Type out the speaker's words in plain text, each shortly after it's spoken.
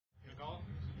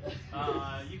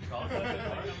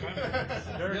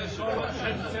Derrick is showing up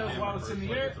heads and tails while it's in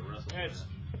the air. Heads.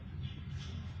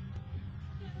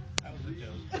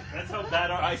 That's how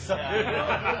bad our eyesight is.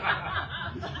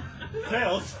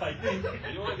 Tails, I think.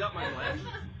 You only got my glasses?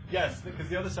 Yes, because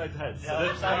the other side's heads. The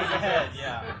other side is the heads,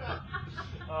 yeah.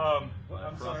 I'm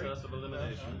sorry. Process of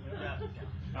elimination. Yeah.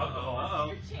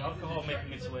 Alcohol. Alcohol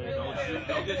making its way.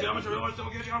 Don't get geometry wars,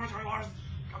 don't get geometry wars.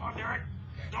 Come on, Derrick.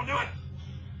 Don't do it.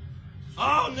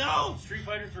 Oh, no. Street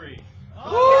Fighter 3.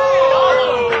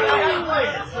 Oh!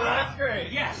 So that's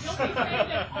great. Yes!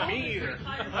 Me either.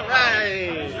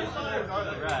 Alright.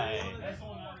 Alright.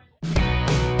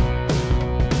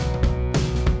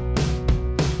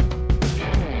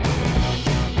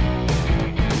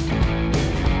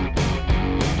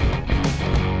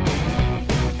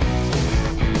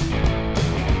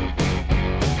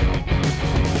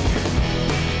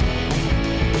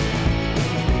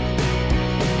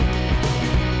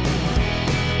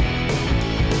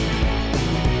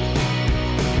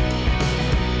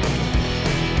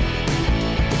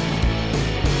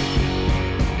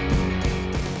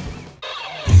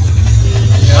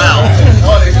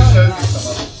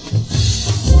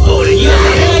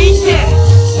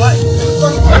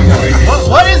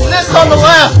 What is this on the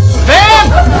left?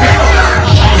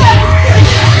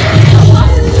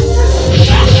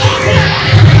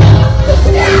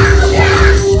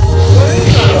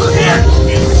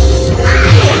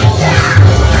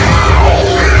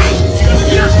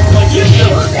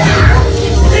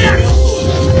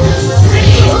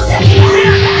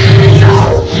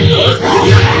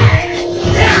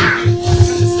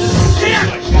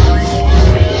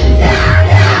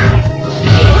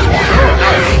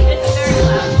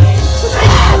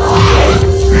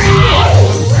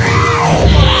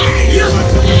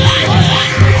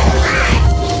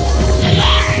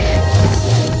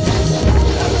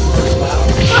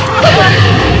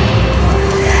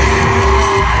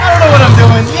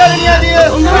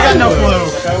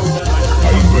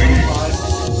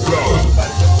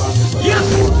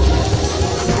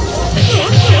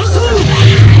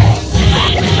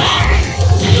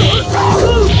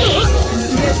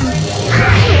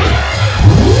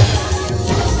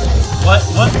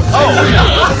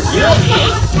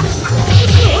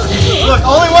 Look,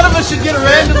 only one of us should get a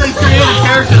randomly created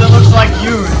character that looks like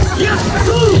you.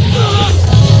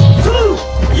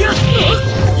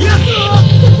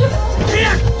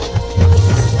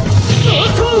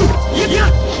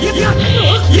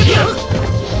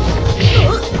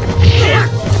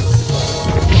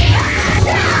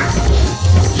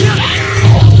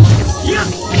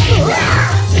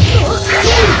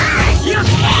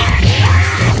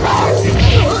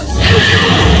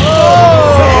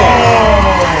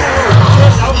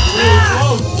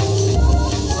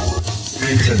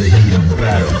 Into the heat of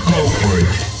battle, go for it.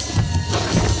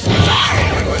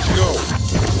 Let's go.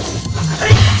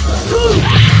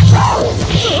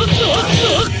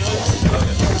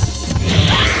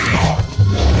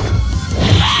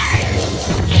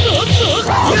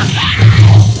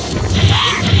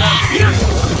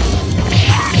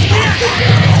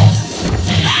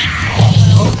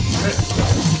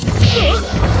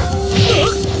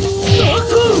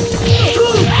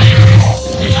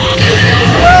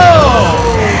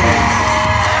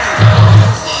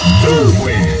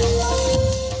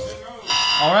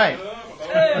 Alright.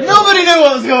 Nobody knew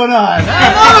what was going on. I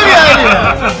had no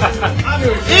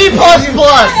idea. E++.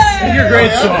 Your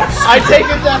grade sucks. I take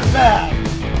it that bad.